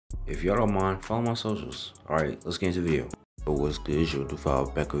If y'all don't mind, follow my socials. Alright, let's get into the video. So what's good? It's your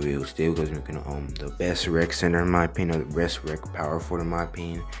Duval back with video. Still guys making the best rec center in my opinion, or the best rec power forward in my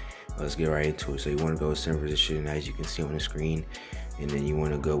opinion. Let's get right into it. So you want to go with center position as you can see on the screen, and then you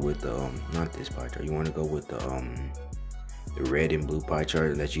want to go with the not this pie chart. You want to go with the red and blue pie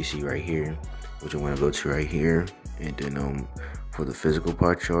chart that you see right here, which I want to go to right here. And then for the physical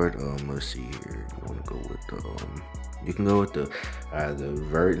pie chart, let's see here. You want to go with the you can go with the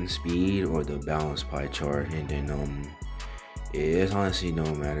vert and speed or the balance pie chart, and then it's honestly no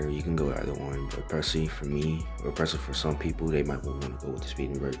matter. You can go either one, but personally for me, or personally for some people, they might want to go with the speed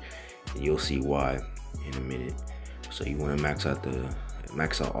and vert, and you'll see why in a minute. So you want to max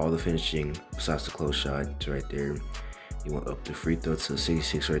out all the finishing besides the close shot. It's right there. You want up the free throw to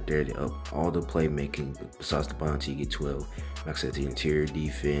 66 right there. Up all the playmaking besides the bottom until you get 12. Max out the interior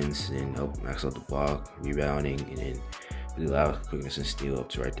defense, and up max out the block, rebounding, and then really loud quickness and steal up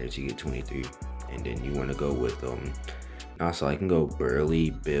to right there till you get 23. And then you want to go with also I can go burly,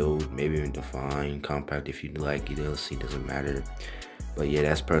 build, maybe even define, compact if you like. Either see, doesn't matter. But yeah,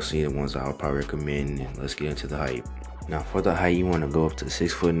 that's personally the ones I'll probably recommend. And let's get into the height. Now for the height, you want to go up to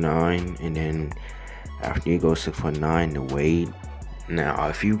 6'9", and then after you go 6'9", the weight. Now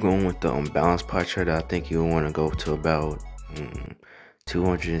if you're going with the balanced pie chart, I think you'll want to go to about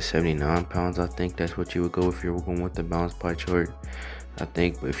 279 pounds. I think that's what you would go if you were going with the balanced pie chart, I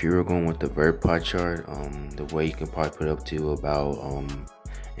think. But if you were going with the vert pie chart, the weight you can probably put up to about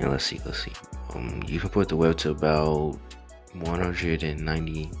and let's see, you can put the weight to about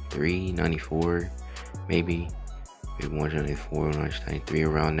 193, 94, maybe 194, 193,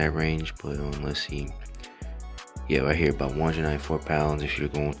 around that range. But let's see. Yeah, right here about 194 pounds. If you're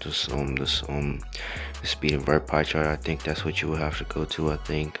going with the speed and vert pie chart, I think that's what you will have to go to, I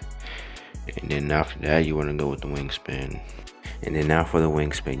think. And then after that, you want to go with the wingspan. And then now for the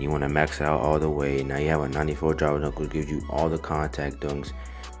wingspan, you want to max out all the way. Now you have a 94 driver dunk, which gives you all the contact dunks.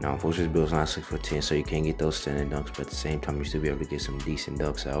 Now unfortunately this build's not 6'10", so you can't get those standing dunks, but at the same time you still be able to get some decent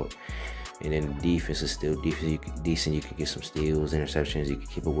dunks out. And then the defense is still decent. You can get some steals, interceptions. You can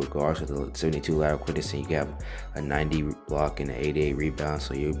keep up with guards with a 72 lateral quickness, and you can have a 90 block and an 88 rebound.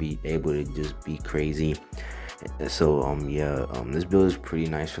 So you'll be able to just be crazy. So this build is pretty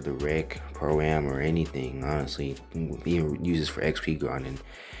nice for the rec, pro-am, or anything. Honestly, being uses for XP grinding.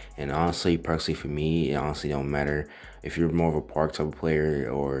 And honestly, personally for me, it honestly don't matter if you're more of a park type of player,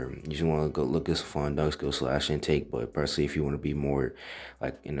 or you just want to go look at some fun dunks, go slash and take. But personally, if you want to be more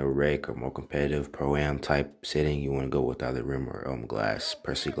like in a rec or more competitive pro-am type setting, you want to go with either rim or glass.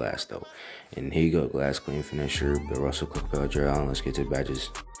 Personally, glass though. And here you go, glass clean finisher, the Russell Cook Allen. Let's get to the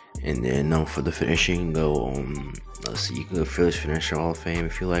badges. And then for the finishing, go let's see, you can go Fearless Finisher Hall of Fame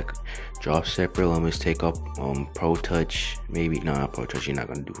if you like. Drop separate, let me take up Pro Touch, maybe. No, not Pro Touch, you're not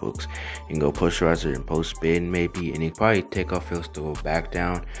gonna do hooks. You can go posterizer and post spin maybe, and you probably take off Fearless to go back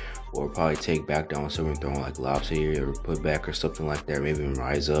down, or probably take back down silver and throw like lobs here, or put back or something like that, maybe even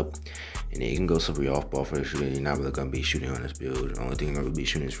rise up. And then you can go silver off ball for the shooting. You're not really gonna be shooting on this build. The only thing you're gonna be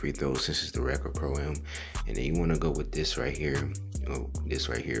shooting is free throws, since it's the rec or pro-am. And then you want to go with this right here. This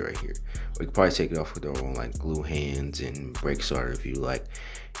right here. Or you can probably take it off with their own like glue hands and break starter if you like.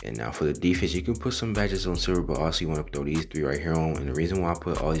 And now for the defense, you can put some badges on silver, but also you want to throw these three right here on. And the reason why I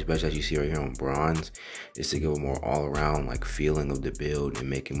put all these badges that you see right here on bronze is to give a more all-around like feeling of the build, and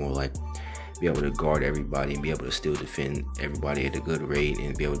make it more like be able to guard everybody and be able to still defend everybody at a good rate,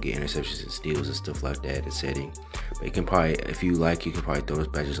 and be able to get interceptions and steals and stuff like that at the setting. But you can probably, if you like, you can probably throw those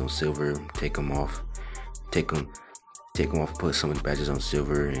badges on silver, take them off, put some of the badges on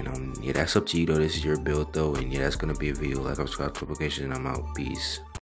silver. And yeah, that's up to you though. This is your build though. And yeah, that's gonna be a video. Like, subscribe to notifications, and I'm out. Peace.